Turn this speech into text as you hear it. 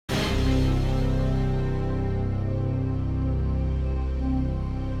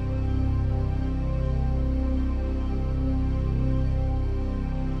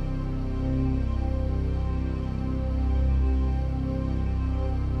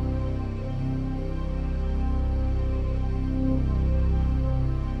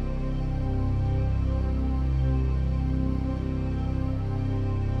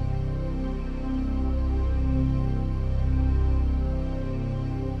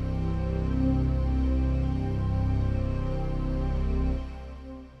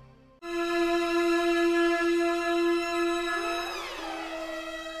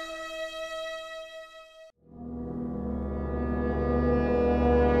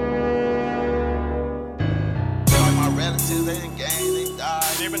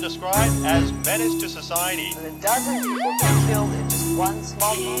been described as menace to society. A dozen people get killed in just one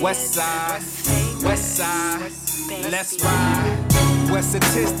small moment. West side, let's ride. Well,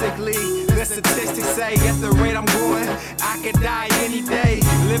 statistically, the statistics say at the rate I'm going, I could die any day.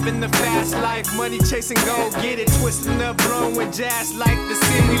 Living the fast life, money chasing gold, get it, twisting up, blowing with jazz like the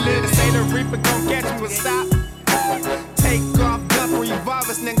city we live. They say the Reaper gon' catch me, but stop. Take off, duck,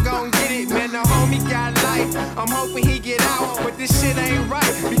 revolvers, then gon' get it. Man, the homie got life, I'm hoping he get out. But this shit ain't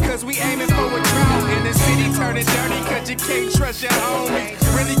right, because we aiming for a drought. In the city turning dirty, cause you can't trust your homies.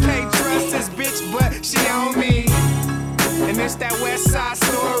 Really can't trust this bitch, but she on me. And it's that West Side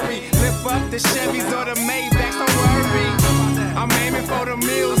story. Lift up the Chevys or the Maybachs, don't worry. I'm aiming for the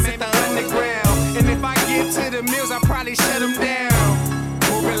mills at the underground. And if I get to the mills, I'll probably shut them down.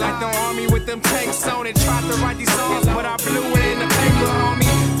 Moving like the army with them tanks on it. Tried to write these songs, but I blew it in the paper,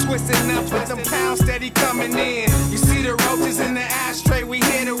 homie. Twisting up with them pounds steady coming in. You see the roaches in the ashtray, we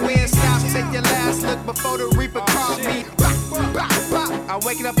here to win. Stop, take your last look before the Reaper call me. I'm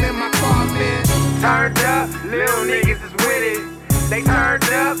waking up in my coffin. Turned up, little niggas is with it. They turned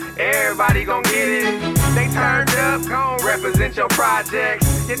up, everybody gon' get it. They turned up, gon' represent your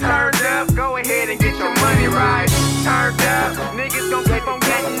projects. You turned up, go ahead and get your money right. Turned up, niggas gon' keep on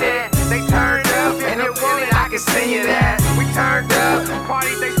getting it. They turned up, and it want it, I can send you that. We turned up,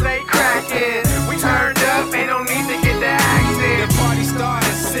 parties they stay cracking. We turned up, ain't no need to get the accent. The party started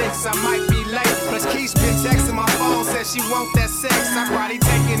at 6, I might be late. Plus Keith's been texting my phone, says she want that sex. I probably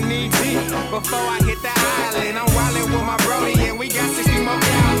taking knee deep before I hit the island. I'm wildin' with my brody and we got 60 more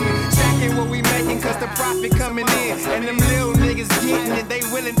gallons. Stacking what we making cause the profit coming in. And them little niggas getting it, they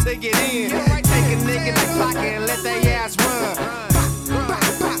willing to get in. Take a nigga the clock and let they ass run.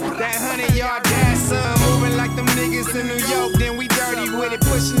 That 100-yard dash, son. Moving like them niggas in New York, then we dirty with it.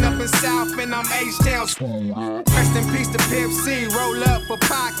 Pushing up in South and I'm H-Town. Rest in peace to Pimp C, roll up for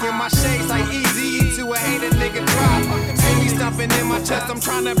Pac. And my shades like Easy to a hater nigga drop. See me stomping in my chest, I'm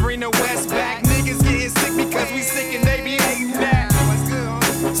trying to bring the West back. Niggas getting sick because we sick and they be hating that.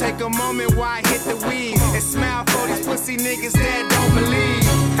 Take a moment while I hit the weed and smile for these pussy niggas that don't believe.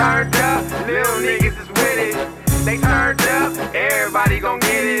 Turned up, little niggas is with it. They turned up, everybody gon'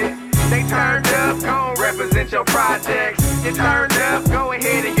 get it. They turned up, gon' represent your projects. You turned up, go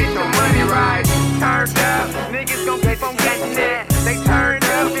ahead and get your money right. Turned up.